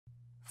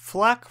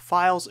FLAC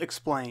Files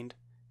Explained,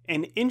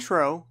 an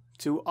intro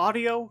to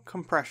audio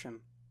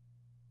compression.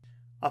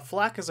 A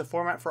FLAC is a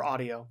format for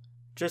audio,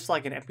 just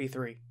like an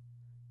MP3.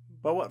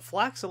 But what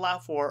FLACs allow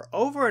for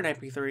over an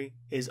MP3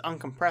 is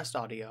uncompressed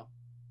audio.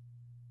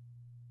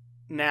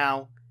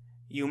 Now,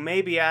 you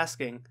may be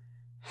asking,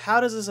 how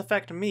does this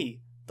affect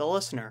me, the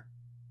listener?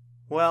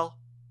 Well,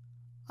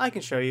 I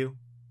can show you.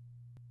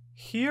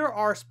 Here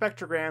are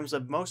spectrograms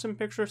of motion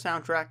picture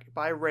soundtrack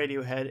by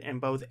Radiohead in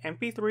both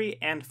MP3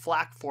 and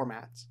FLAC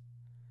formats.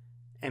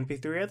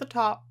 MP3 at the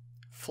top,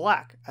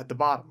 FLAC at the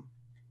bottom.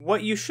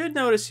 What you should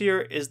notice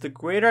here is the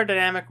greater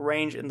dynamic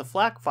range in the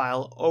FLAC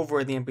file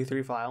over the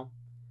MP3 file.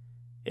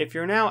 If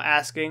you're now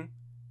asking,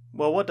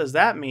 well, what does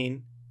that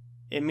mean?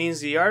 It means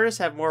the artists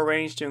have more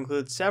range to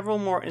include several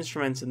more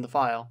instruments in the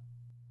file.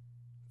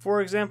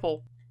 For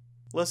example,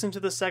 listen to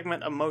the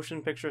segment of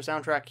motion picture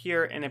soundtrack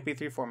here in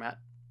MP3 format.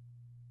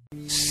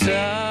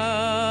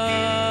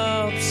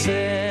 Stop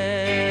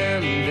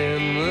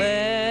sending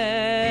letters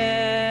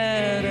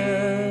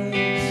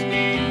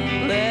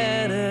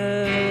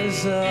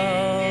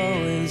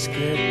always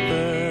get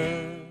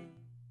burned.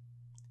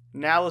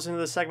 Now listen to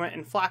the segment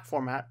in FLAC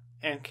format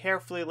and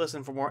carefully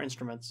listen for more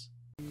instruments.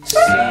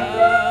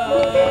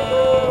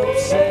 Stop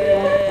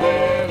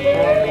sending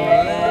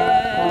letters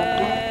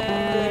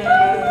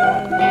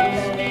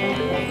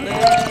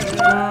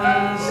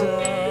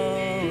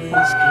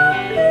always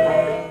get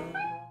burned.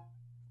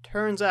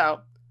 Turns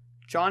out,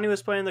 Johnny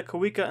was playing the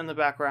kawika in the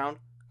background,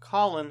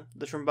 Colin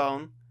the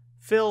trombone,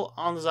 Phil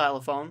on the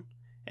xylophone,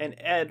 and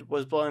Ed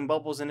was blowing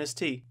bubbles in his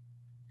tea.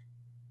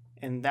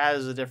 And that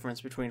is the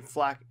difference between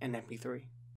FLAC and MP3.